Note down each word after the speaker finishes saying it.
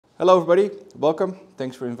Hello everybody, welcome.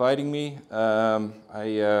 Thanks for inviting me.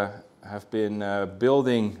 I have been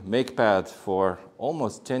building Makepad for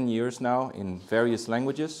almost 10 years now in various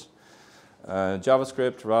languages.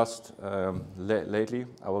 JavaScript, Rust, lately.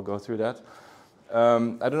 I will go through that.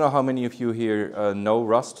 I don't know how many of you here know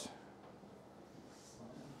Rust.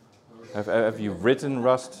 Have you written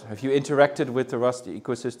Rust? Have you interacted with the Rust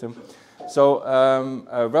ecosystem? So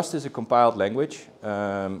Rust is a compiled language,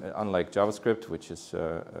 unlike JavaScript, which is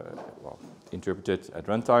well, interpreted at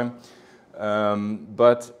runtime.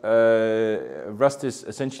 But Rust is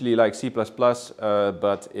essentially like C++,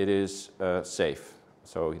 but it is safe.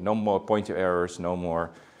 So no more pointer errors, no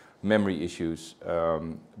more memory issues.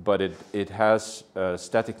 But it has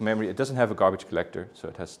static memory. It doesn't have a garbage collector, so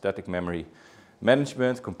it has static memory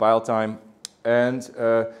management, compile time, and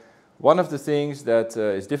one of the things that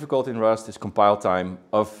is difficult in Rust is compile time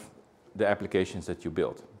of the applications that you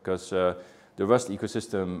build, because the Rust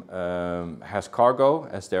ecosystem has Cargo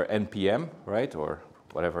as their NPM, right, or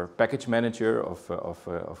whatever package manager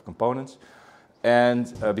of components,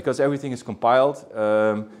 and because everything is compiled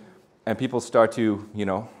and people start to, you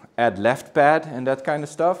know, add left pad and that kind of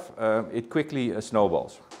stuff, it quickly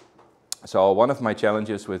snowballs. So one of my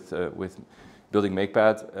challenges with building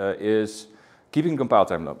Makepad is keeping compile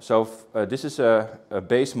time low. So this is a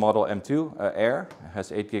base model M2 Air. It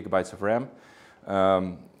has 8 GB of RAM.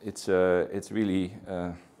 It's really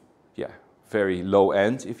yeah, very low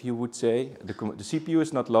end, if you would say. The CPU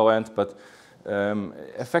is not low end, but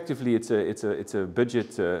effectively it's a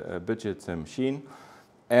budget machine.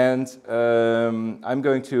 And I'm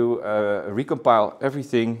going to recompile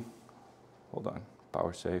everything. Hold on,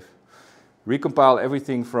 power save. Recompile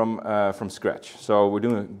everything from scratch. So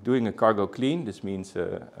we're doing a cargo clean. This means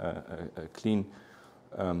clean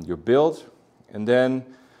your build. And then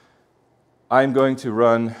I'm going to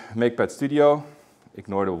run Makepad Studio.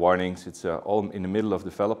 Ignore the warnings, it's all in the middle of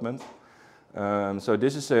development. So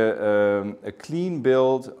this is a clean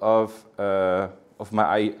build of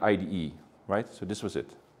my IDE, right? So this was it.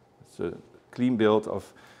 It's a clean build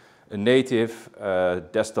of a native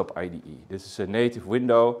desktop IDE. This is a native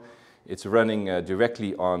window. It's running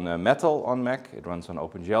directly on Metal on Mac, it runs on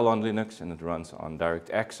OpenGL on Linux, and it runs on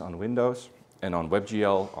DirectX on Windows, and on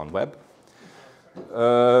WebGL on web.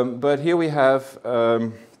 But here we have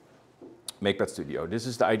Makepad Studio. This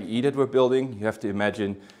is the IDE that we're building. You have to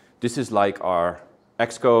imagine this is like our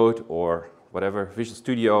Xcode or whatever, Visual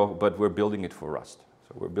Studio, but we're building it for Rust.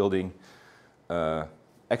 So we're building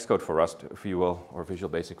Xcode for Rust, if you will, or Visual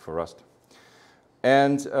Basic for Rust.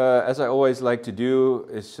 And as I always like to do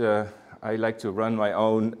is I like to run my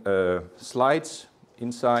own slides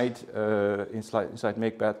inside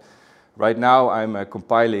Makepad. Right now I'm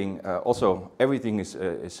compiling, also everything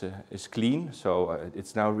is clean, so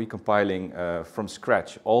it's now recompiling from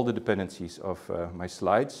scratch all the dependencies of my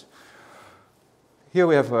slides. Here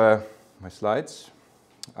we have my slides.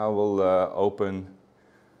 I will open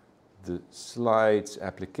the slides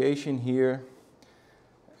application here,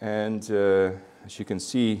 and as you can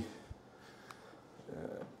see,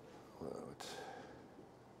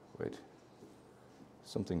 wait,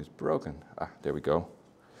 something is broken. Ah, there we go.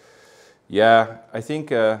 Yeah, I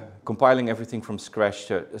think compiling everything from scratch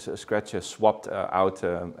swapped out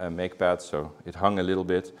Makepad, so it hung a little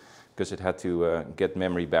bit because it had to get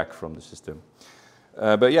memory back from the system.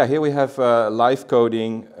 But yeah, here we have live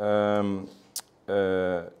coding.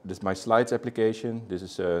 This is my slides application. This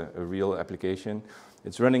is a real application.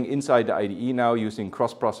 It's running inside the IDE now using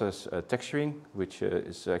cross-process texturing, which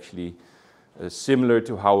is actually similar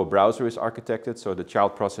to how a browser is architected. So the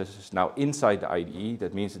child process is now inside the IDE.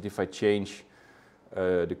 That means that if I change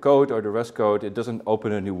the code or the Rust code, it doesn't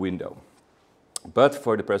open a new window. But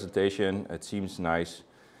for the presentation, it seems nice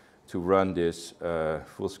to run this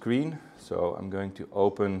full screen. So I'm going to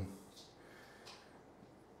open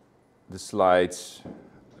the slides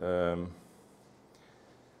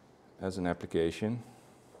as an application.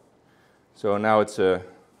 So now it's a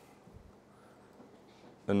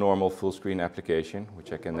normal full screen application,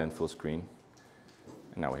 which I can then full screen.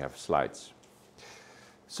 And now we have slides.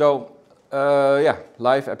 So yeah,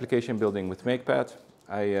 live application building with Makepad.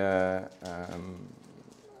 I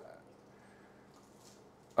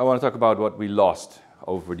want to talk about what we lost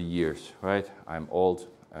over the years, right? I'm old.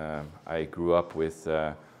 I grew up with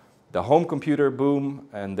the home computer boom,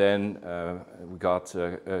 and then we got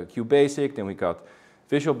QBasic, then we got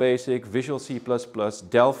Visual Basic, Visual C++,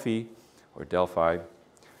 Delphi, or Delphi.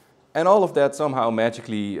 And all of that somehow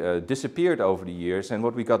magically disappeared over the years, and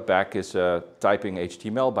what we got back is typing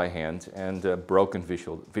HTML by hand and broken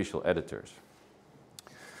visual editors.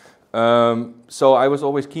 So I was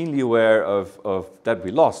always keenly aware of that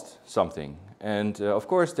we lost something. And of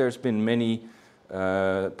course, there's been many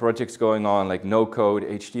projects going on, like no-code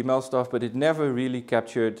HTML stuff, but it never really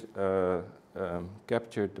captured the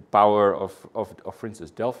power of, for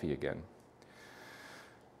instance, Delphi again.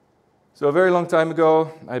 So a very long time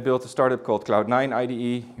ago, I built a startup called Cloud9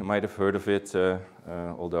 IDE. You might have heard of it,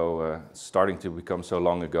 although it's starting to become so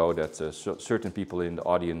long ago that certain people in the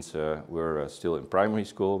audience were still in primary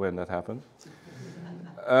school when that happened.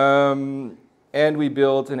 And we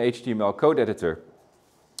built an HTML code editor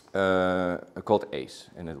called Ace,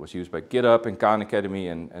 and it was used by GitHub and Khan Academy,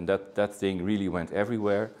 and that thing really went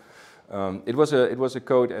everywhere. It was a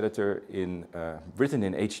code editor written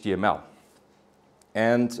in HTML.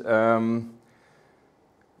 And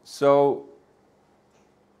so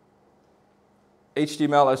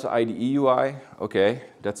HTML as IDE UI, okay,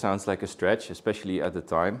 that sounds like a stretch, especially at the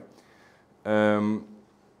time.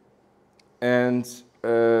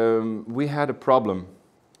 We had a problem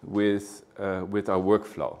with our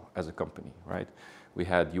workflow as a company, right? We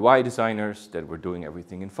had UI designers that were doing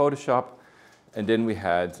everything in Photoshop, and then we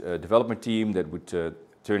had a development team that would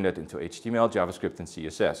turn that into HTML, JavaScript, and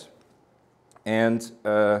CSS. And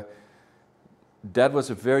that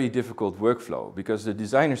was a very difficult workflow because the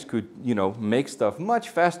designers could, make stuff much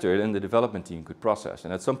faster than the development team could process.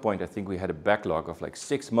 And at some point, I think we had a backlog of like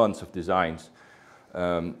 6 months of designs.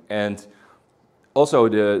 And also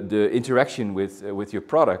the interaction with your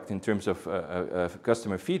product in terms of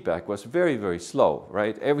customer feedback was very, very slow,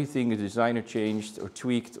 right? Everything the designer changed or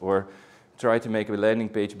tweaked or tried to make a landing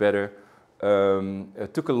page better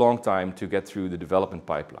took a long time to get through the development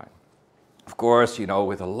pipeline. Of course,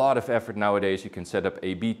 with a lot of effort nowadays, you can set up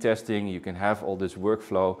A/B testing, you can have all this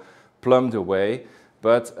workflow plumbed away,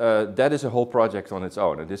 but that is a whole project on its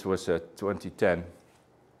own, and this was 2010.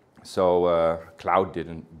 So cloud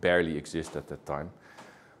barely exist at that time.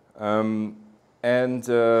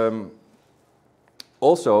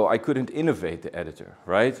 Also, I couldn't innovate the editor,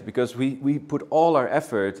 right? Because we put all our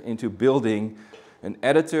effort into building an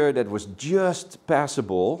editor that was just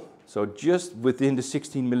passable, so just within the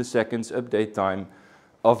 16 milliseconds update time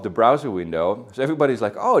of the browser window. So everybody's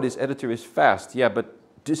like, oh, this editor is fast. Yeah, but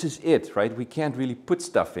this is it, right? We can't really put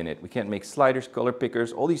stuff in it. We can't make sliders, color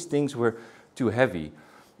pickers. All these things were too heavy.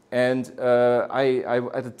 And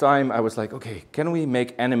at the time, I was like, okay, can we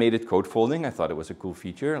make animated code folding? I thought it was a cool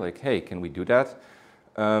feature. Like, hey, can we do that?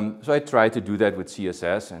 So I tried to do that with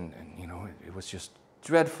CSS, and it was just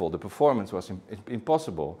dreadful. The performance was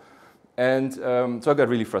impossible. And so I got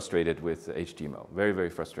really frustrated with HTML, very, very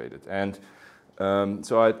frustrated. And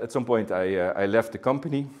so at some point, I left the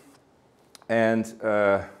company and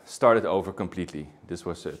started over completely. This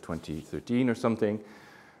was 2013 or something.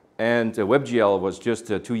 And WebGL was just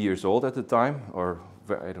 2 years old at the time, or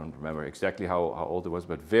I don't remember exactly how old it was,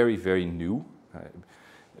 but very, very new.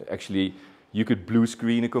 Actually, you could blue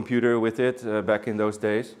screen a computer with it back in those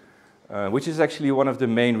days, which is actually one of the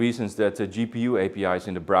main reasons that GPU APIs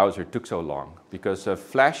in the browser took so long, because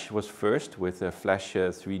Flash was first with Flash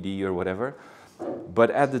 3D or whatever.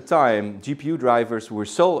 But at the time, GPU drivers were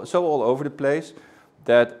so all over the place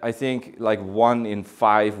that I think like 1 in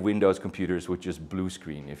 5 Windows computers would just blue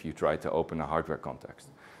screen if you tried to open a hardware context.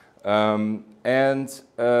 But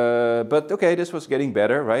okay, this was getting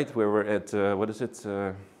better, right? We were at, what is it?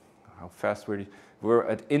 How fast were we? We were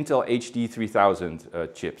at Intel HD 3000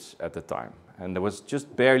 chips at the time. And it was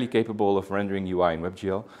just barely capable of rendering UI in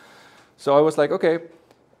WebGL. So I was like, okay,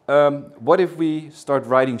 what if we start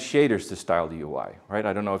writing shaders to style the UI, right?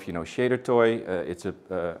 I don't know if you know Shader Toy. It's a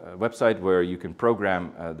website where you can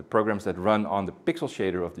program the programs that run on the pixel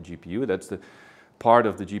shader of the GPU. That's the part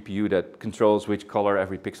of the GPU that controls which color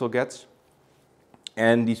every pixel gets.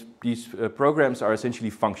 And these programs are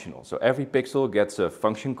essentially functional. So every pixel gets a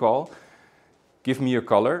function call. Give me your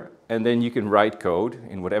color, and then you can write code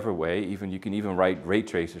in whatever way. You can even write ray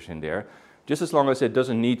tracers in there, just as long as it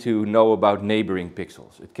doesn't need to know about neighboring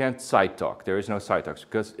pixels. It can't side talk. There is no side talks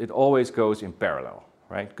because it always goes in parallel,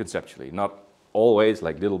 right? Conceptually, not always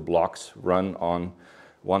like little blocks run on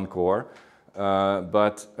one core,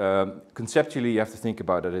 but conceptually you have to think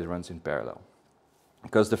about that it runs in parallel.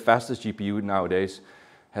 Because the fastest GPU nowadays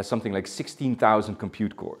has something like 16,000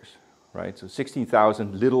 compute cores, right? So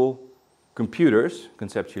 16,000 little computers,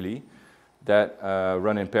 conceptually, that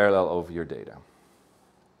run in parallel over your data.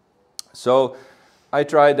 So I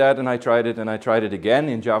tried that, and I tried it, and I tried it again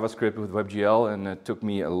in JavaScript with WebGL, and it took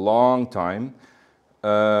me a long time.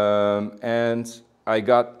 And I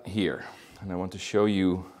got here, and I want to show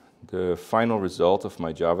you the final result of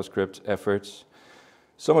my JavaScript efforts.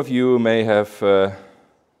 Some of you may have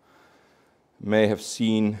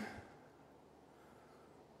seen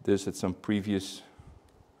this at some previous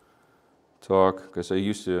talk, because I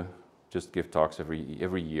used to just give talks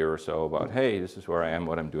every year or so about, hey, this is where I am,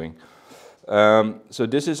 what I'm doing. So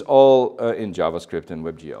this is all in JavaScript and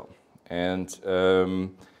WebGL. And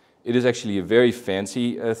it is actually a very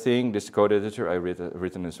fancy thing, this code editor I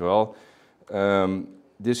written as well.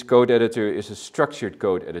 This code editor is a structured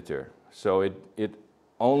code editor. So it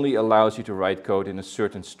only allows you to write code in a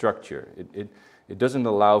certain structure. It doesn't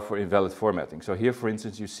allow for invalid formatting. So here, for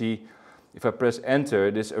instance, you see, if I press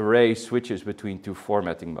enter, this array switches between two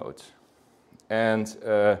formatting modes. And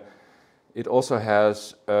it also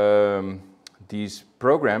has these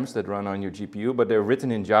programs that run on your GPU, but they're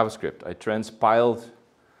written in JavaScript. I transpiled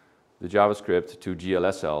the JavaScript to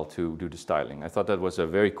GLSL to do the styling. I thought that was a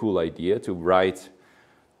very cool idea, to write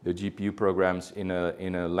the GPU programs in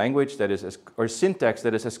a language that is or syntax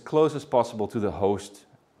that is as close as possible to the host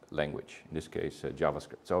language, in this case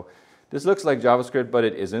JavaScript. So this looks like JavaScript, but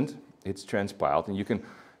it isn't. It's transpiled, and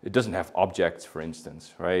it doesn't have objects, for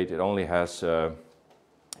instance, right? It only has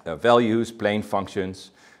values, plain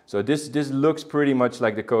functions. So this looks pretty much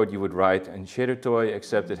like the code you would write in ShaderToy,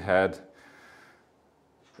 except it had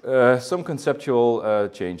some conceptual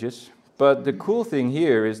changes. But the cool thing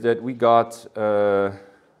here is that we got, let's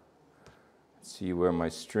see where my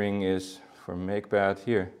string is for Makepad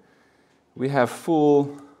here. We have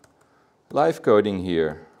full live coding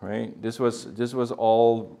here, right? This was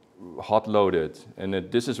all hot loaded, and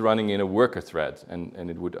this is running in a worker thread, and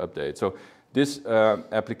it would update. So this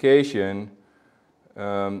application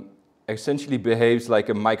essentially behaves like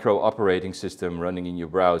a micro operating system running in your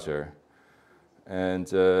browser. And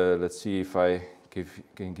let's see if I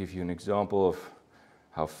can give you an example of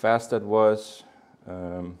how fast that was.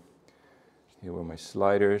 Here were my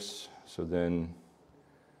sliders. So then,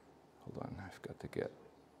 hold on, I've got to get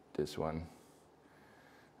this one.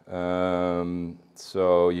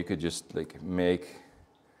 So you could just like make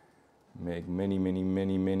many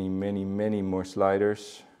more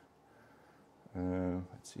sliders.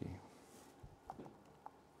 Let's see.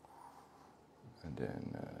 And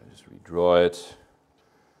then just redraw it,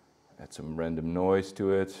 add some random noise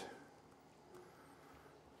to it.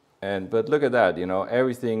 But look at that, you know,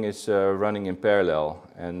 everything is running in parallel,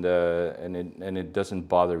 and it doesn't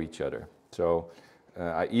bother each other. So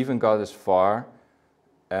I even got as far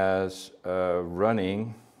as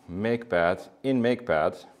running Makepad in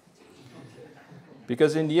Makepad,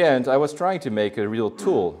 because in the end I was trying to make a real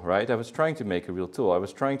tool, right? I was trying to make a real tool. I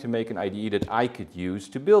was trying to make an IDE that I could use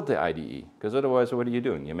to build the IDE, because otherwise what are you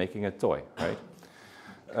doing? You're making a toy, right?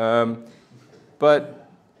 But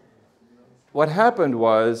what happened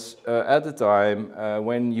was, at the time,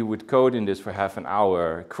 when you would code in this for half an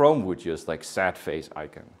hour, Chrome would just like sad face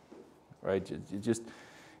icon, right?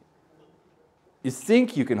 You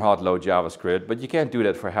think you can hot load JavaScript, but you can't do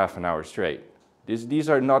that for half an hour straight. These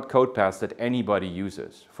are not code paths that anybody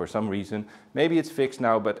uses for some reason. Maybe it's fixed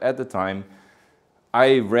now, but at the time,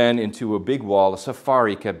 I ran into a big wall.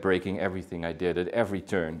 Safari kept breaking everything I did at every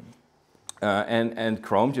turn. And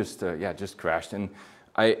Chrome just crashed. And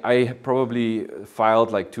I probably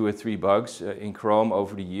filed like 2 or 3 bugs in Chrome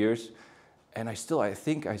over the years. And I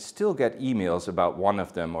think I still get emails about 1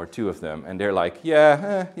 of them or 2 of them. And they're like,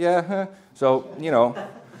 So, you know,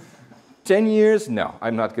 10 years? No,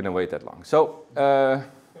 I'm not going to wait that long. So, there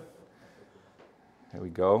we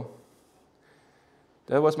go.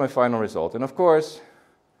 That was my final result. And of course,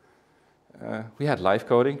 we had live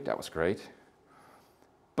coding. That was great.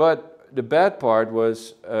 But the bad part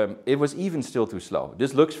was it was even still too slow.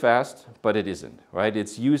 This looks fast, but it isn't, right?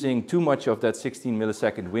 It's using too much of that 16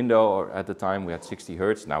 millisecond window, or at the time we had 60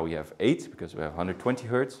 hertz. Now we have 8 because we have 120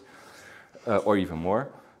 hertz, or even more.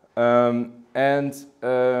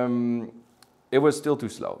 It was still too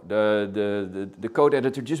slow. The code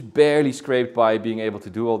editor just barely scraped by being able to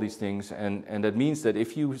do all these things, and that means that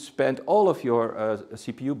if you spend all of your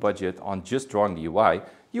CPU budget on just drawing the UI,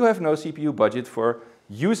 you have no CPU budget for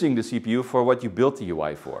using the CPU for what you built the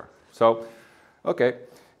UI for. So, okay.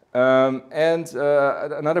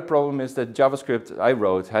 Another problem is that JavaScript I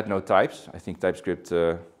wrote had no types. I think TypeScript,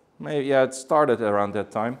 it started around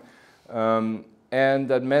that time. And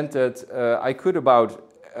that meant that I could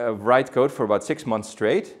write code for about 6 months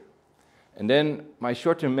straight. And then my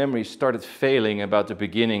short-term memory started failing about the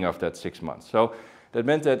beginning of that 6 months. So that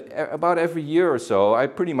meant that about every year or so, I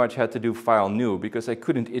pretty much had to do file new because I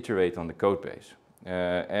couldn't iterate on the code base.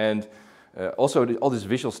 Also, all this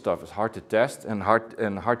visual stuff is hard to test and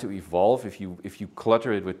hard to evolve if you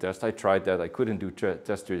clutter it with tests. I tried that. I couldn't do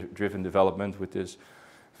test-driven development with this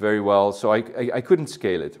very well, so I couldn't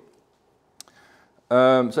scale it.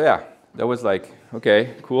 So yeah, that was like,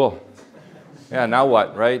 okay, cool. yeah, now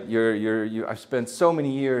what, right? I've spent so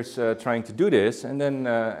many years trying to do this, and then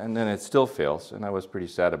it still fails, and I was pretty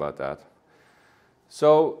sad about that.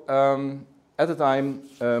 So at the time,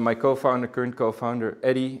 my co-founder, current co-founder,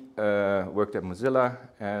 Eddie, worked at Mozilla,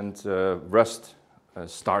 and Rust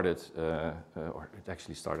started, or it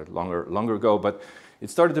actually started longer ago, but it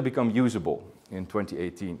started to become usable in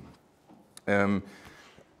 2018.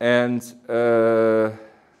 And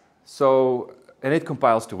it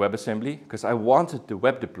compiles to WebAssembly, because I wanted the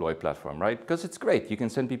web deploy platform, right? Because it's great. You can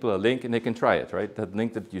send people a link and they can try it, right? That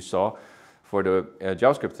link that you saw for the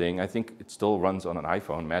JavaScript thing, I think it still runs on an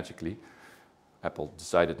iPhone magically. Apple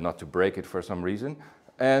decided not to break it for some reason.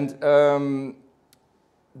 And so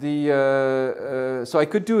I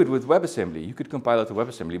could do it with WebAssembly. You could compile it to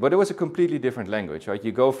WebAssembly, but it was a completely different language, right?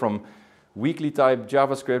 You go from weekly type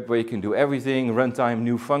JavaScript where you can do everything, runtime,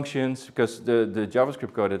 new functions, because the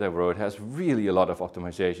JavaScript code that I wrote has really a lot of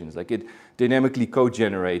optimizations. Like it dynamically code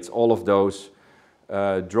generates all of those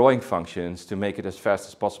drawing functions to make it as fast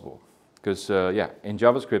as possible. Because yeah, in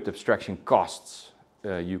JavaScript, abstraction costs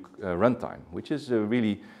runtime, which is a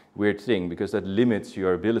really weird thing because that limits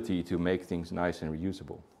your ability to make things nice and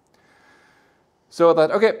reusable. So I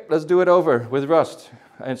thought, okay, let's do it over with Rust.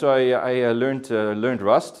 And so I learned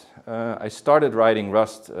Rust. I started writing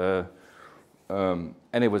Rust, and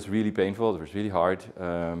it was really painful. It was really hard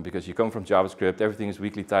because you come from JavaScript, everything is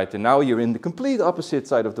weakly typed, and now you're in the complete opposite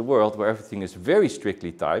side of the world where everything is very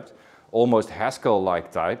strictly typed, almost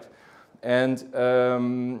Haskell-like typed, and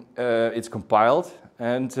it's compiled,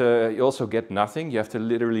 and you also get nothing. You have to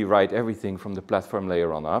literally write everything from the platform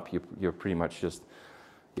layer on up. You're pretty much just,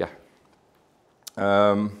 yeah.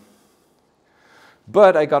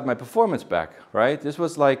 But I got my performance back, right? This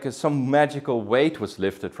was like some magical weight was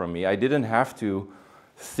lifted from me. I didn't have to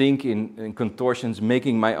think in contortions,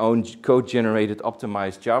 making my own code-generated,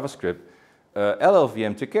 optimized JavaScript.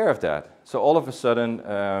 LLVM took care of that. So all of a sudden,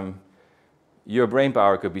 your brain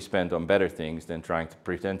power could be spent on better things than trying to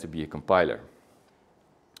pretend to be a compiler.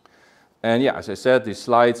 And yeah, as I said, these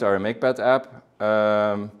slides are a Makepad app.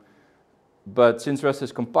 But since Rust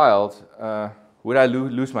is compiled, would I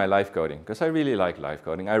lose my live coding? Because I really like live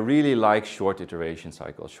coding. I really like short iteration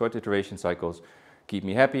cycles. Short iteration cycles keep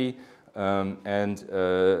me happy. And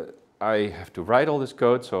I have to write all this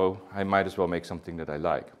code, so I might as well make something that I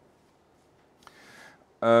like.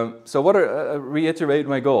 So what are, reiterate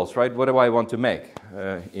my goals, right? What do I want to make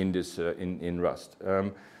in this in Rust?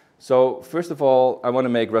 So first of all, I want to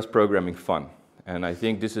make Rust programming fun. And I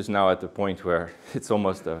think this is now at the point where it's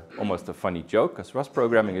almost a funny joke, because Rust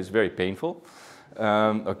programming is very painful,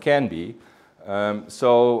 or can be.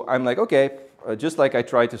 So I'm like, okay, just like I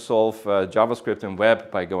try to solve JavaScript and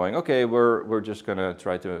web by going, okay, we're just going to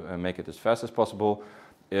try to make it as fast as possible.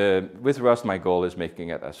 With Rust, my goal is making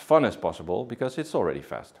it as fun as possible, because it's already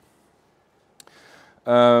fast.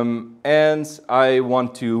 And I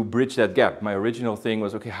want to bridge that gap. My original thing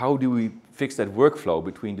was, okay, how do we fix that workflow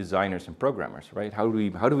between designers and programmers, right? How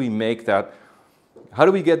do we make that? How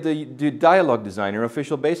do we get the dialogue designer or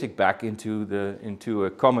Visual Basic back into a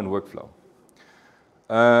common workflow?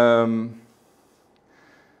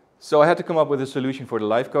 So I had to come up with a solution for the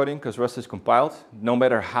live coding, because Rust is compiled. No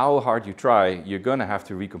matter how hard you try, you're going to have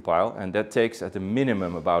to recompile, and that takes at a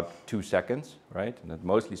minimum about 2 seconds, right? And that's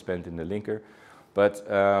mostly spent in the linker. But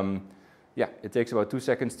yeah, it takes about 2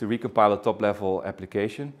 seconds to recompile a top-level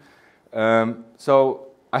application. So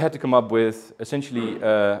I had to come up with essentially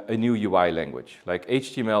a new UI language. Like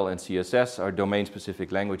HTML and CSS are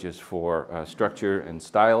domain-specific languages for structure and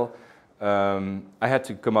style. I had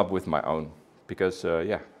to come up with my own, because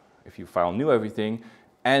yeah, if you file new everything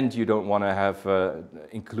and you don't want to have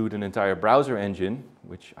include an entire browser engine,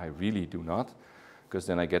 which I really do not, because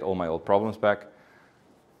then I get all my old problems back.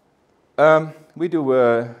 We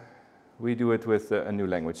do it with a new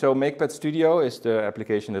language. So Makepad Studio is the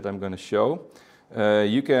application that I'm going to show.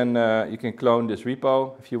 You can clone this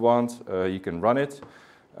repo if you want. You can run it,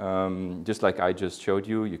 just like I just showed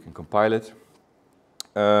you. You can compile it.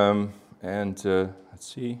 Let's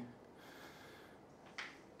see.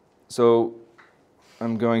 So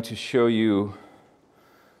I'm going to show you.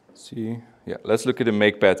 Let's see, yeah, let's look at the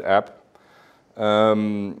Makepad app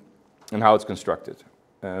and how it's constructed.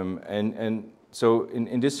 So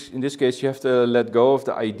in this case, you have to let go of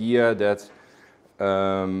the idea that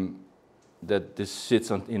that this sits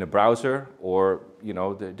in a browser, or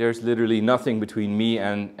there's literally nothing between me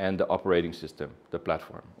and the operating system, the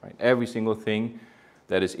platform. Right? Every single thing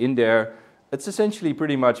that is in there, it's essentially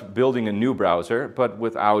pretty much building a new browser, but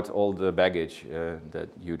without all the baggage that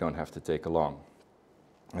you don't have to take along.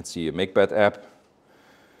 Let's see, a Makepad app.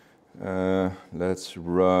 Let's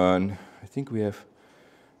run I think we have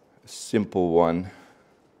a simple one.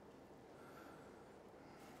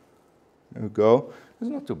 There we go. It's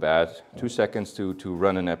not too bad. 2 seconds to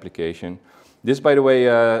run an application. This, by the way,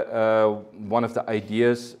 one of the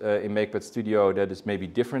ideas in Makepad Studio that is maybe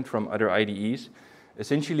different from other IDEs.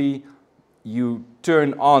 Essentially, you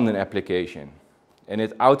turn on an application and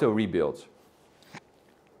it auto-rebuilds.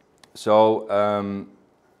 So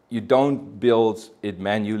you don't build it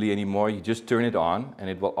manually anymore. You just turn it on and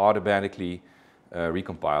it will automatically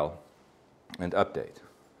recompile and update.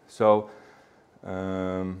 So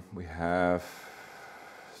we have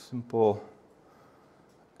simple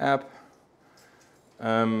app.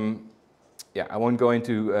 Yeah, I won't go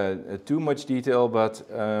into too much detail, but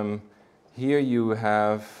here you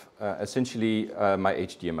have essentially my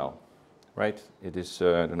HTML, right? It is,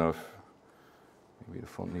 I don't know if maybe the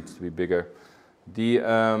font needs to be bigger.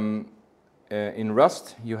 In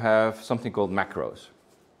Rust, you have something called macros.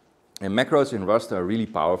 And macros in Rust are really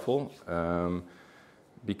powerful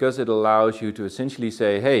because it allows you to essentially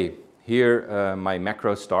say, hey, here my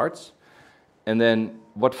macro starts. And then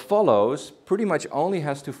what follows pretty much only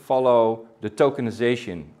has to follow the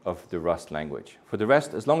tokenization of the Rust language. For the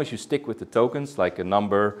rest, as long as you stick with the tokens, like a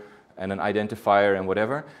number and an identifier and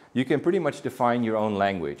whatever, you can pretty much define your own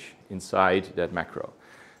language inside that macro.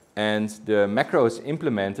 And the macro is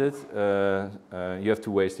implemented. You have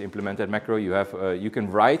 2 ways to implement that macro. You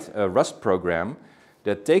can write a Rust program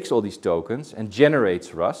that takes all these tokens and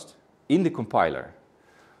generates Rust in the compiler.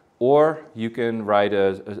 Or you can write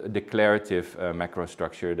a declarative macro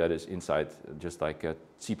structure that is inside, just like a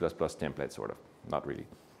C++ template, sort of. Not really.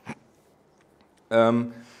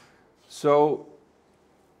 So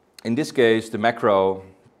in this case, the macro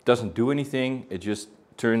doesn't do anything. It just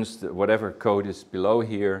turns whatever code is below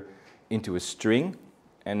here into a string.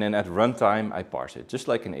 And then at runtime, I parse it, just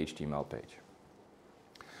like an HTML page.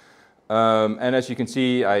 And as you can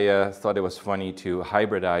see, I thought it was funny to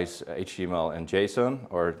hybridize HTML and JSON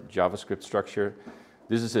or JavaScript structure.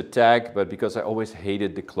 This is a tag, but because I always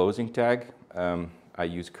hated the closing tag, I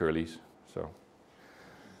use curlies. So,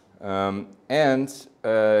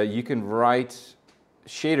 you can write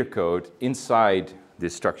shader code inside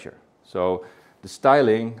this structure. So the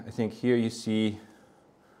styling, I think here you see,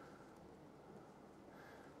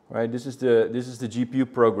 right? This is the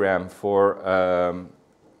GPU program for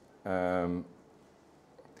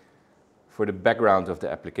the background of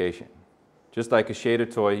the application. Just like a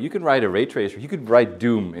shader toy, you can write a ray tracer. You could write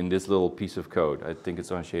Doom in this little piece of code. I think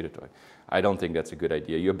it's on shader toy. I don't think that's a good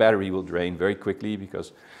idea. Your battery will drain very quickly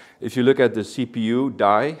because if you look at the CPU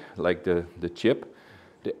die, like the chip,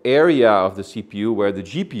 the area of the CPU where the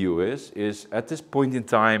GPU is at this point in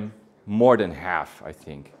time more than half, I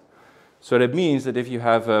think. So that means that if you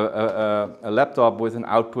have a laptop with an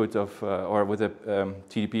output of, or with a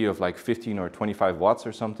TDP of like 15 or 25 watts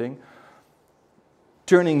or something,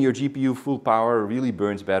 turning your GPU full power really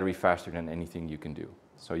burns battery faster than anything you can do.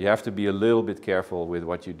 So you have to be a little bit careful with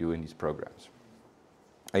what you do in these programs.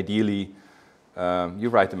 Ideally, you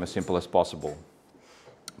write them as simple as possible.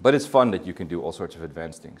 But it's fun that you can do all sorts of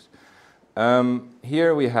advanced things.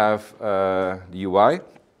 Here we have the UI.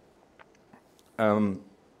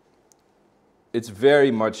 It's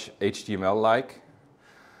very much HTML-like,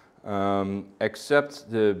 except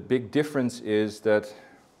the big difference is that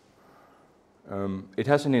it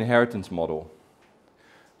has an inheritance model.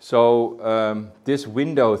 So this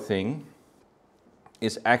window thing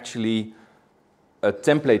is actually a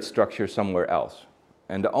template structure somewhere else.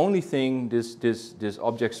 And the only thing this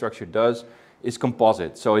object structure does is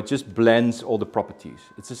composite. So it just blends all the properties.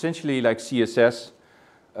 It's essentially like CSS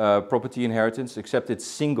property inheritance, except it's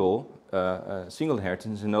single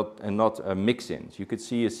inheritance and not mix-ins. You could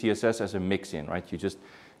see a CSS as a mix-in, right? You just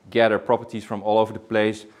gather properties from all over the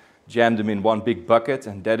place, jam them in one big bucket,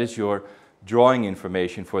 and that is your drawing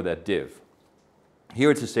information for that div.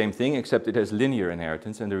 Here it's the same thing, except it has linear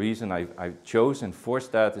inheritance, and the reason I chose and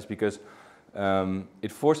forced that is because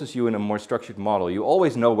it forces you in a more structured model. You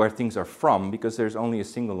always know where things are from because there's only a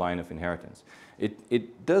single line of inheritance.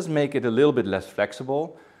 It does make it a little bit less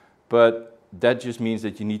flexible, but that just means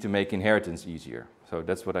that you need to make inheritance easier. So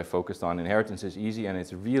that's what I focused on. Inheritance is easy and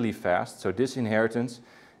it's really fast. So this inheritance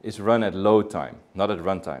is run at load time, not at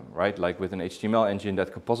runtime, right? Like with an HTML engine,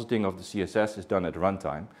 that compositing of the CSS is done at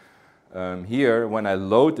runtime. Here, when I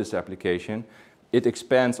load this application, it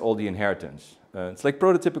expands all the inheritance. It's like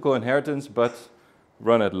prototypical inheritance, but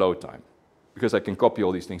run at load time, because I can copy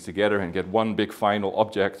all these things together and get one big final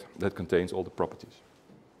object that contains all the properties.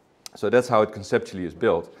 So that's how it conceptually is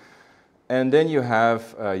built. And then you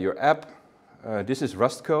have your app. This is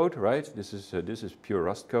Rust code, right? This is pure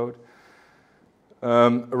Rust code.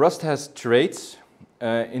 Rust has traits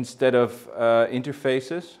instead of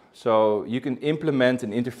interfaces. So you can implement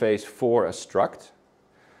an interface for a struct,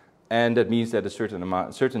 and that means that a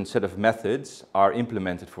certain set of methods are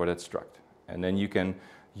implemented for that struct. And then you can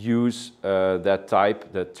use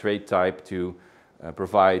that trait type to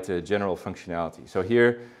provide general functionality. So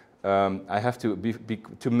here I have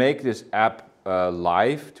to make this app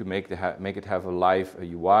live, to make it have a live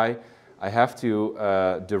UI, I have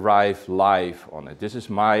to derive live on it. This is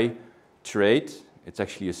my trait. It's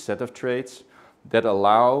actually a set of traits that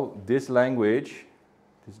allow this language,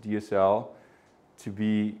 this DSL, to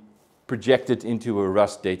be projected into a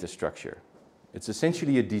Rust data structure. It's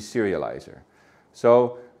essentially a deserializer.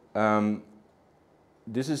 So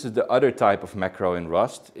this is the other type of macro in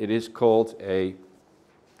Rust. It is called a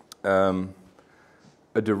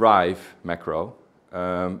derive macro.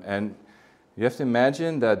 And you have to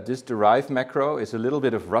imagine that this derive macro is a little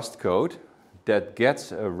bit of Rust code that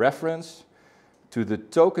gets a reference to the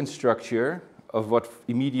token structure of what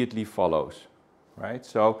immediately follows, right?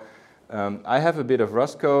 So I have a bit of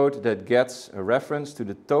Rust code that gets a reference to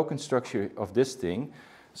the token structure of this thing,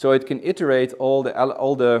 so it can iterate all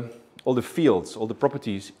the fields, all the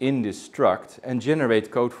properties in this struct and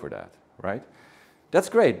generate code for that, right? That's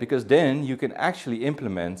great, because then you can actually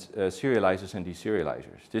implement serializers and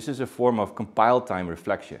deserializers. This is a form of compile time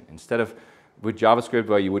reflection. Instead of with JavaScript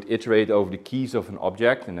where you would iterate over the keys of an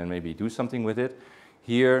object and then maybe do something with it,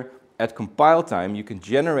 here at compile time you can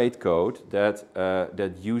generate code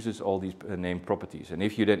that uses all these named properties. And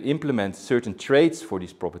if you then implement certain traits for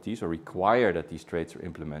these properties or require that these traits are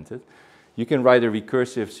implemented, you can write a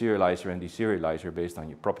recursive serializer and deserializer based on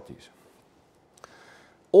your properties.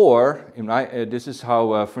 Or, this is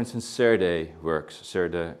how, for instance, Serde works.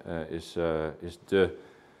 Serde is the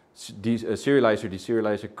serializer,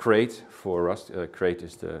 deserializer crate for Rust. Crate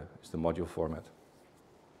is the module format.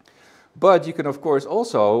 But you can, of course,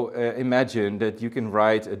 also imagine that you can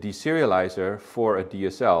write a deserializer for a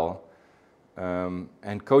DSL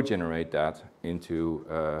and co-generate that into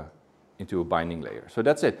a binding layer. So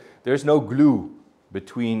that's it. There's no glue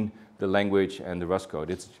between the language and the Rust code.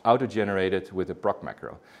 It's auto-generated with a proc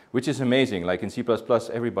macro, which is amazing. Like in C++,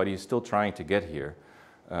 everybody is still trying to get here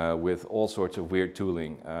with all sorts of weird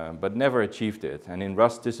tooling, but never achieved it. And in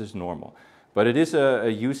Rust, this is normal. But it is a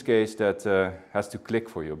use case that has to click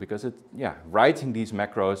for you, because writing these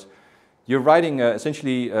macros, you're writing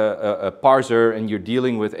essentially a parser, and you're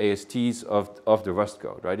dealing with ASTs of the Rust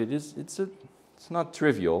code, right? It's not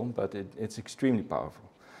trivial, but it's extremely powerful.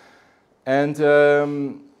 And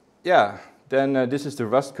then this is the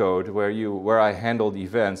Rust code where I handle the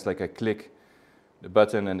events, like I click the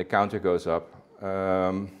button and the counter goes up.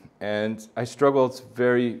 And I struggled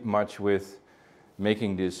very much with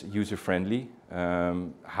making this user-friendly,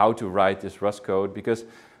 how to write this Rust code, because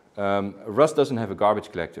Rust doesn't have a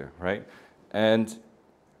garbage collector, right? And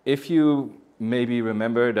if you maybe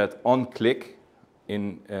remember that onClick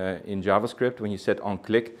in JavaScript, when you set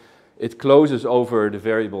onClick, it closes over the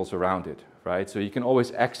variables around it, right? So you can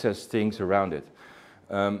always access things around it.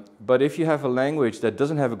 But if you have a language that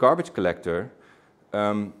doesn't have a garbage collector,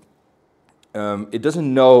 it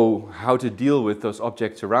doesn't know how to deal with those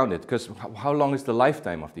objects around it, because how long is the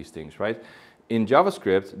lifetime of these things, right? In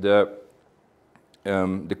JavaScript,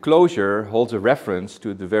 the closure holds a reference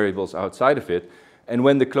to the variables outside of it, and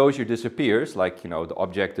when the closure disappears, like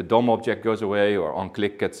the DOM object goes away, or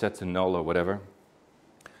onClick gets set to null or whatever,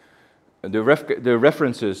 the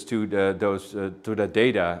references to that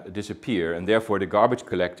data disappear, and therefore the garbage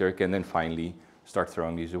collector can then finally start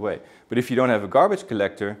throwing these away. But if you don't have a garbage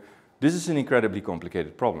collector, this is an incredibly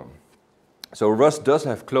complicated problem. So Rust does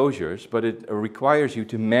have closures, but it requires you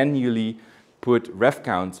to manually put ref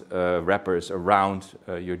count wrappers around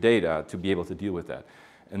your data to be able to deal with that.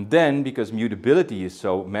 And then, because mutability is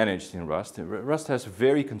so managed in Rust, Rust has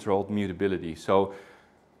very controlled mutability. So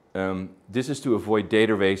this is to avoid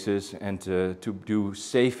data races and to do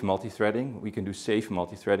safe multithreading. We can do safe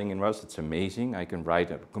multithreading in Rust. It's amazing. I can write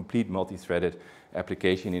a complete multi-threaded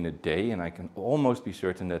application in a day, and I can almost be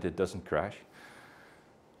certain that it doesn't crash.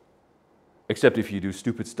 Except if you do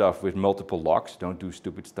stupid stuff with multiple locks. Don't do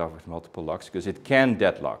stupid stuff with multiple locks, because it can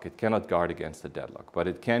deadlock. It cannot guard against a deadlock, but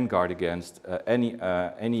it can guard against any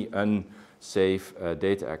unsafe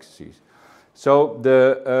data accesses. So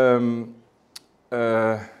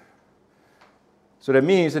so that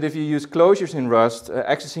means that if you use closures in Rust,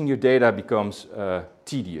 accessing your data becomes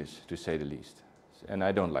tedious, to say the least. And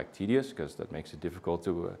I don't like tedious, because that makes it difficult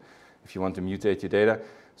to, if you want to mutate your data.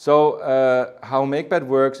 So how Makepad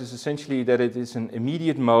works is essentially that it is an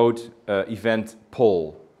immediate mode event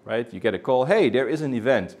poll, right? You get a call, hey, there is an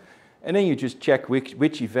event. And then you just check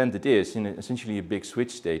which event it is in essentially a big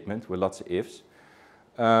switch statement with lots of ifs.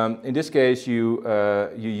 In this case, you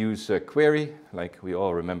use a query, like we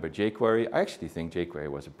all remember jQuery. I actually think jQuery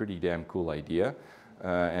was a pretty damn cool idea.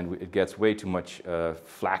 And it gets way too much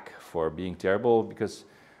flack for being terrible, because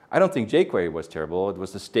I don't think jQuery was terrible. It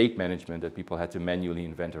was the state management that people had to manually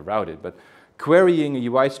invent around it. But querying a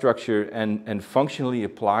UI structure and functionally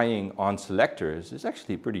applying on selectors is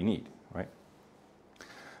actually pretty neat, right?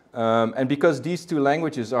 And because these two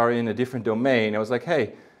languages are in a different domain, I was like,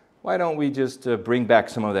 hey, why don't we just bring back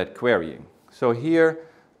some of that querying? So here,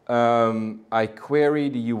 I query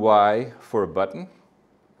the UI for a button,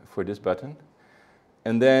 for this button.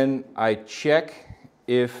 And then I check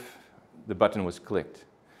if the button was clicked.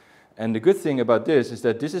 And the good thing about this is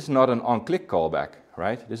that this is not an on-click callback,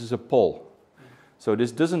 right? This is a poll. So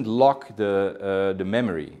this doesn't lock the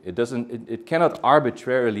memory. It cannot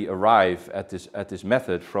arbitrarily arrive at this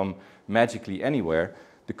method from magically anywhere.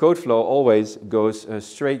 The code flow always goes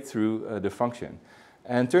straight through the function.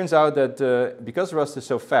 And it turns out that because Rust is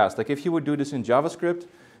so fast, like if you would do this in JavaScript,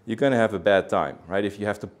 you're going to have a bad time, right? If you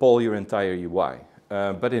have to poll your entire UI.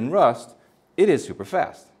 But in Rust, it is super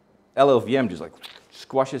fast. LLVM just like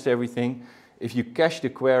squashes everything. If you cache the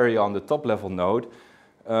query on the top level node,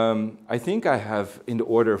 I think I have in the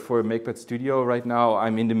order for Makepad Studio right now,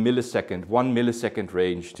 I'm in the 1 millisecond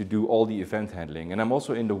range to do all the event handling. And I'm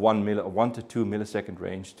also in the 1 to 2 millisecond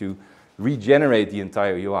range to regenerate the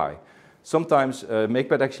entire UI. Sometimes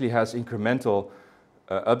Makepad actually has incremental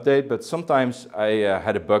update, but sometimes I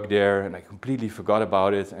had a bug there and I completely forgot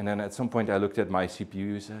about it. And then at some point I looked at my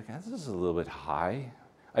CPU and said, this is a little bit high.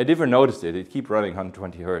 I never noticed it. It keeps running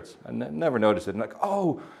 120 hertz. I never noticed it. I'm like,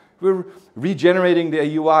 oh, we're regenerating the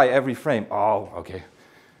UI every frame. Oh, okay.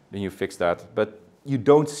 Then you fix that. But you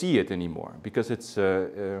don't see it anymore because it's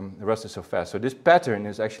Rust is so fast. So this pattern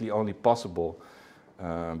is actually only possible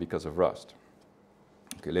because of Rust.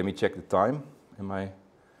 Okay, let me check the time. Am I?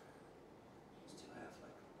 Still have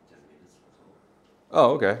like 10 minutes or so.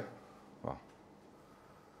 Oh, okay. Well,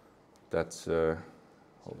 that's,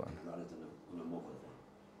 hold on. Run it on a mobile phone.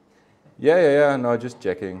 Yeah, no, just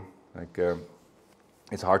checking. Like,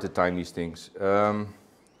 it's hard to time these things. Let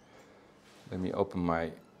me open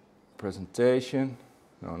my presentation.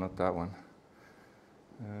 No, not that one.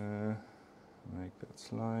 Make that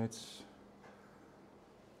slides.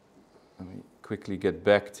 Let me quickly get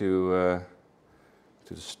back to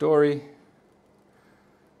the story.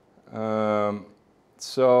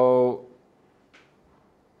 So,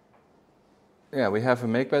 yeah, we have a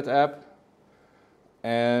Makepad app,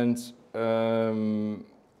 and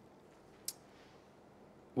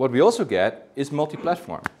what we also get is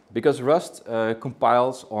multi-platform, because Rust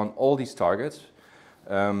compiles on all these targets.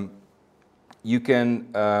 You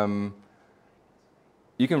can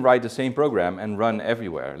write the same program and run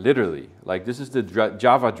everywhere, literally. Like this is the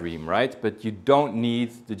Java dream, right? But you don't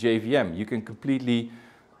need the JVM. You can completely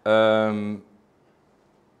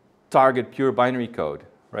target pure binary code,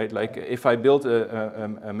 right? Like if I build a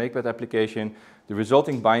Makepad application, the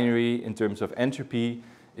resulting binary in terms of entropy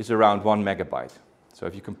is around 1 megabyte. So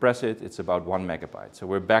if you compress it, it's about 1 megabyte. So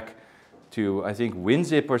we're back to, I think,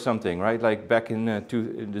 WinZip or something, right? Like back in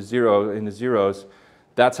the zeros.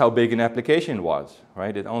 That's how big an application was,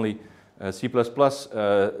 right? It only C++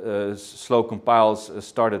 slow compiles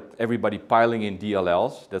started everybody piling in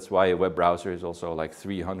DLLs. That's why a web browser is also like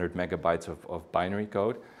 300 megabytes of binary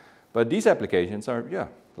code. But these applications are, yeah,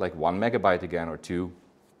 like 1 megabyte again or 2.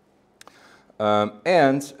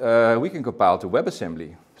 And we can compile to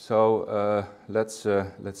WebAssembly. So let's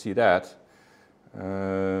see that.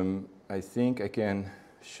 I think I can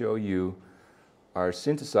show you our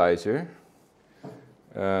synthesizer.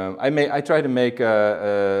 I try to make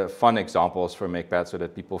fun examples for Makepad so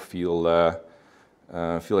that people feel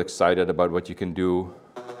excited about what you can do.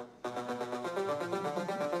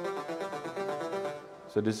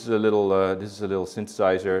 So this is a little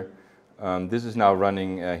synthesizer. This is now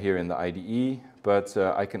running here in the IDE, but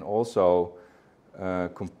I can also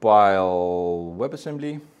compile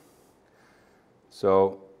WebAssembly.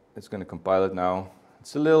 So it's going to compile it now.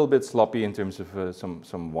 It's a little bit sloppy in terms of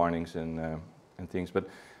some warnings and things, but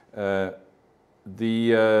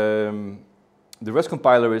the Rust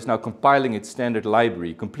compiler is now compiling its standard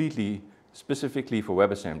library completely, specifically for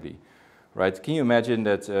WebAssembly, right? Can you imagine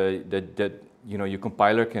that you know, your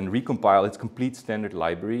compiler can recompile its complete standard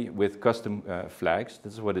library with custom flags?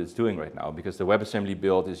 This is what it's doing right now, because the WebAssembly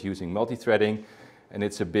build is using multi-threading, and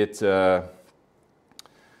it's a bit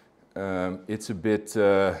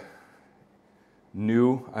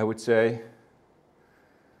new, I would say.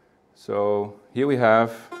 So here we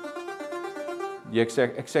have the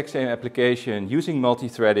exact same application using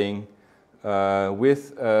multi-threading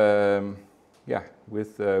with the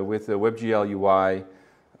WebGL UI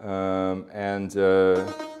and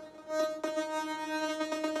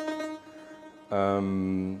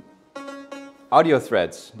audio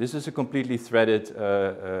threads. This is a completely threaded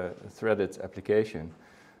application.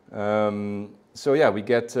 So yeah, we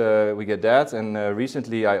get that, and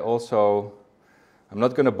recently I'm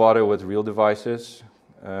not going to bother with real devices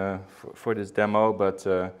for this demo, but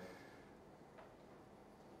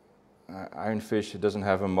Ironfish doesn't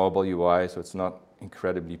have a mobile UI, so it's not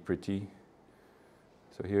incredibly pretty.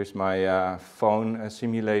 So here's my phone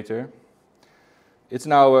simulator. It's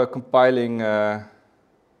now compiling. There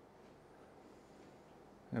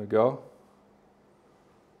we go.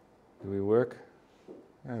 Do we work?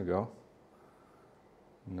 There we go.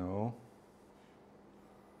 No.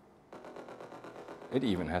 It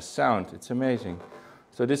even has sound. It's amazing.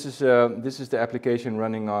 So this is the application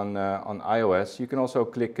running on iOS. You can also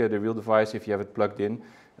click the real device if you have it plugged in.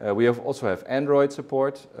 We also have Android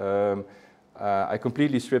support. I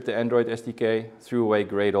completely stripped the Android SDK, threw away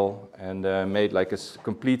Gradle, and made like a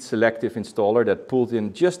complete selective installer that pulled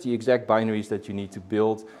in just the exact binaries that you need to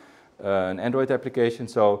build an Android application.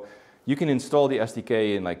 So you can install the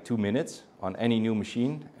SDK in like 2 minutes on any new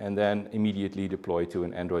machine and then immediately deploy to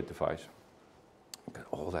an Android device. But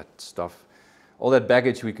all that stuff, all that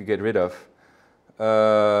baggage we could get rid of.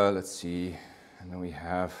 Let's see, and then we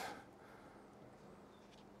have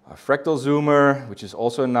a fractal zoomer, which is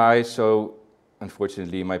also nice. So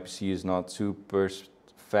unfortunately, my PC is not super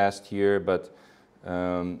fast here, but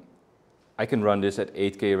I can run this at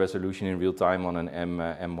 8K resolution in real time on an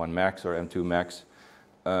M1 Max or M2 Max,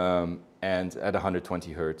 and at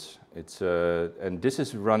 120 Hertz. And this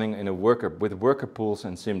is running in a with worker pools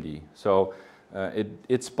and SIMD. So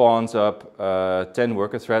it spawns up 10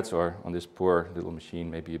 worker threads, or on this poor little machine,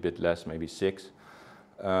 maybe a bit less, maybe 6.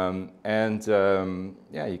 Yeah,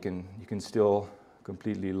 you can still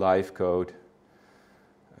completely live code.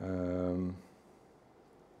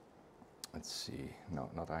 Let's see, no,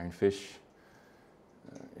 not Ironfish.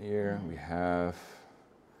 Here we have,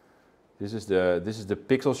 this is the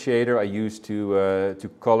pixel shader I use to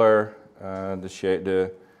color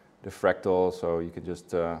the fractal. So you can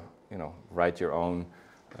just write your own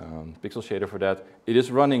pixel shader for that. It is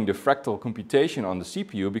running the fractal computation on the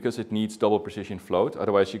CPU because it needs double precision float.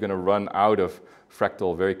 Otherwise, you're going to run out of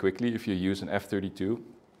fractal very quickly if you use an F32.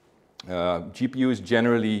 GPUs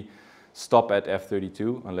generally stop at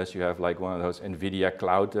F32 unless you have like one of those NVIDIA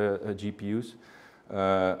cloud GPUs.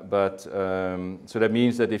 So that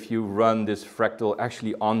means that if you run this fractal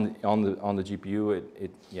actually on the GPU,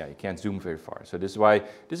 you can't zoom very far. So this is why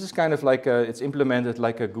this is kind of like it's implemented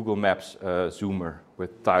like a Google Maps zoomer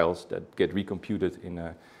with tiles that get recomputed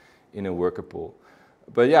in a worker pool.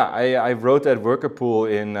 But yeah, I wrote that worker pool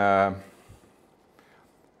in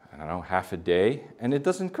I don't know, half a day, and it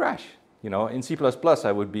doesn't crash. In C++,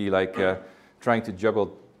 I would be like trying to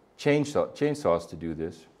juggle chainsaws to do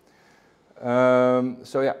this.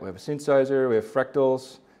 So yeah, we have a synthesizer, we have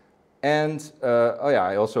fractals, and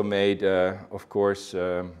I also made, of course,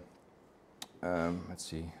 let's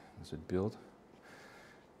see, does it build?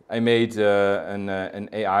 I made an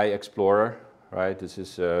AI explorer, right? This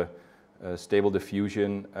is Stable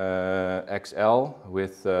Diffusion XL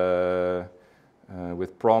with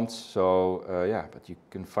prompts. So yeah, but you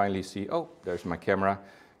can finally see, oh, there's my camera.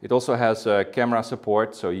 It also has camera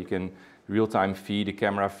support, so you can real-time feed a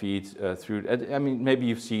camera feed through. I mean, maybe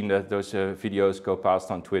you've seen that those videos go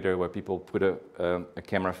past on Twitter where people put a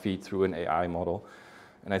camera feed through an AI model,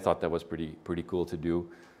 and I thought that was pretty cool to do.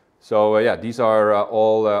 So yeah, these are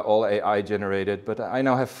all AI generated, but I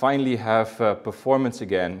now finally have performance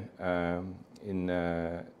again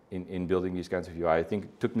in building these kinds of UI. I think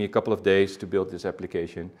it took me a couple of days to build this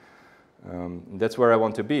application. That's where I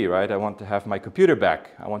want to be, right? I want to have my computer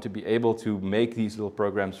back. I want to be able to make these little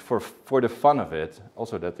programs for the fun of it.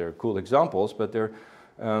 Also that they're cool examples, but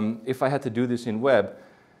if I had to do this in web,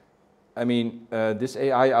 I mean, this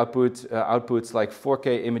AI outputs like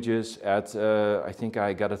 4K images at, I think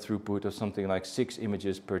I got a throughput of something like 6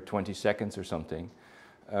 images per 20 seconds or something.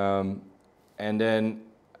 And then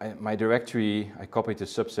my directory, I copied the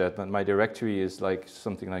subset, but my directory is like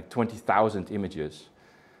something like 20,000 images.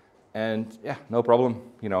 And yeah, no problem,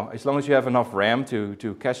 as long as you have enough RAM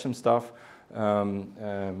to cache some stuff,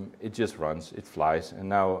 it just runs, it flies. And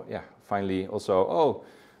now, yeah, finally also, oh,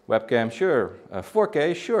 webcam, sure,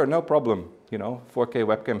 4K, sure, no problem, 4K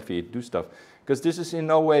webcam feed, do stuff. Because this is in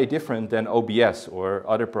no way different than OBS or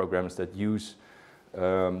other programs that use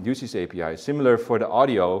these APIs. Similar for the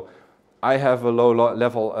audio, I have a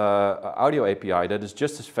low-level audio API that is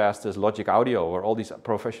just as fast as Logic Audio or all these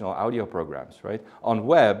professional audio programs, right? On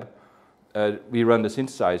web, we run the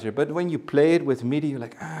synthesizer, but when you play it with MIDI, you're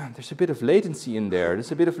like, there's a bit of latency in there,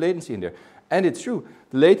 there's a bit of latency in there. And it's true,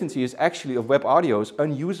 the latency is actually of web audio is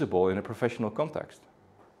unusable in a professional context.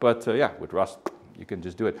 But yeah, with Rust, you can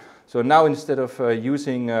just do it. So now instead of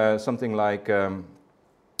using something like,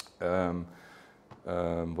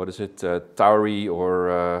 what is it, Tauri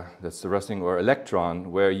or, that's the Rusting, or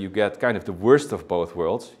Electron, where you get kind of the worst of both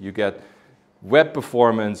worlds. You get web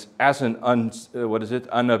performance as an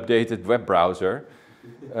unupdated web browser.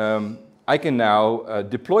 I can now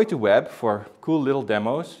deploy to web for cool little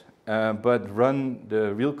demos, but run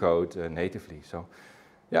the real code natively. So,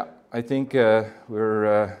 yeah, I think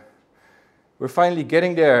we're finally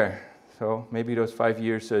getting there. So maybe those 5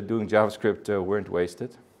 years doing JavaScript weren't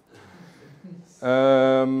wasted.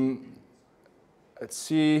 Let's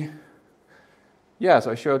see. Yes,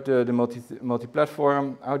 I showed the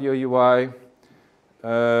multi-platform audio UI.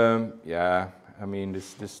 Yeah, I mean,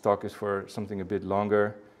 this talk is for something a bit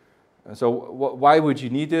longer. So why would you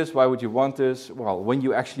need this? Why would you want this? Well, when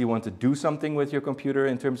you actually want to do something with your computer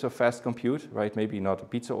in terms of fast compute, right? Maybe not a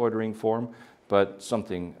pizza ordering form, but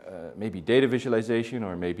something, maybe data visualization,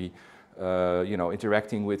 or maybe you know,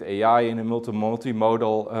 interacting with AI in a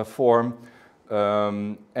multimodal form.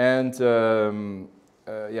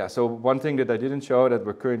 Yeah, so one thing that I didn't show that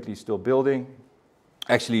we're currently still building,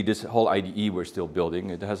 actually this whole IDE we're still building,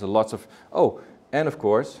 it has a lots of, oh, and of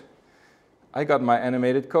course, I got my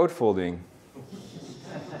animated code folding.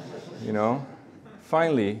 You know,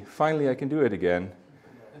 finally I can do it again.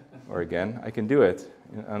 Or again, I can do it,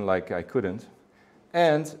 unlike I couldn't.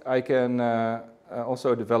 And I can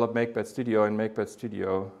also develop Makepad Studio in Makepad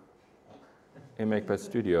Studio in Makepad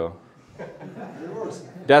Studio.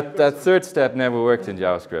 That third step never worked in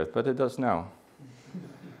JavaScript, but it does now.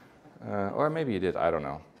 Or maybe it did, I don't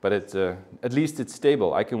know. But at least it's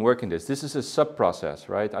stable. I can work in this. This is a sub-process,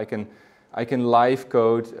 right? I can live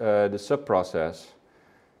code the sub-process.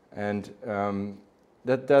 And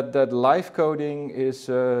that live coding is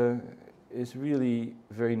really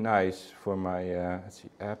very nice for my, let's see,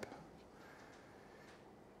 app.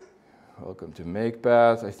 Welcome to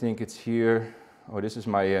Makepad. I think it's here. Oh, this is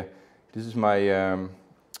my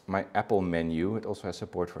my Apple menu. It also has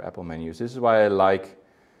support for Apple menus. This is why I like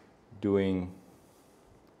doing.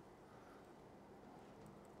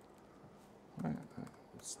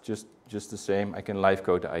 It's just the same. I can live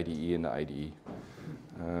code the IDE in the IDE,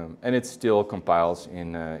 and it still compiles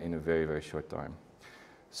in a very, very short time.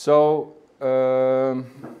 So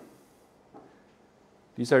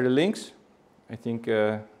these are the links. I think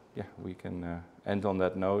yeah, we can end on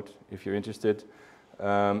that note if you're interested.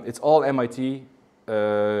 It's all MIT.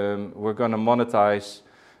 We're going to monetize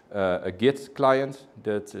a Git client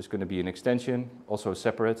that is going to be an extension, also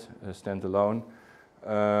separate, standalone.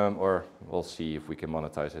 Or we'll see if we can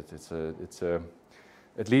monetize it. It's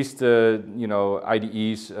at least you know,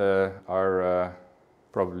 IDEs are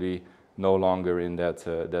probably no longer in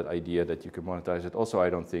that idea that you can monetize it. Also, I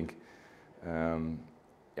don't think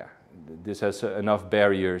yeah, this has enough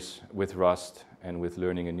barriers with Rust and with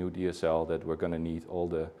learning a new DSL that we're going to need all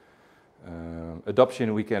the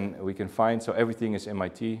adoption we can find. So everything is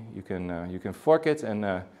MIT. You can fork it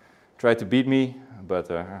and try to beat me, but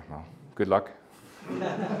well, good luck.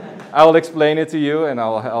 I will explain it to you and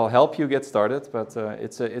I'll help you get started, but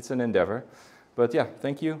it's an endeavor. But yeah,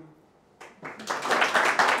 thank you.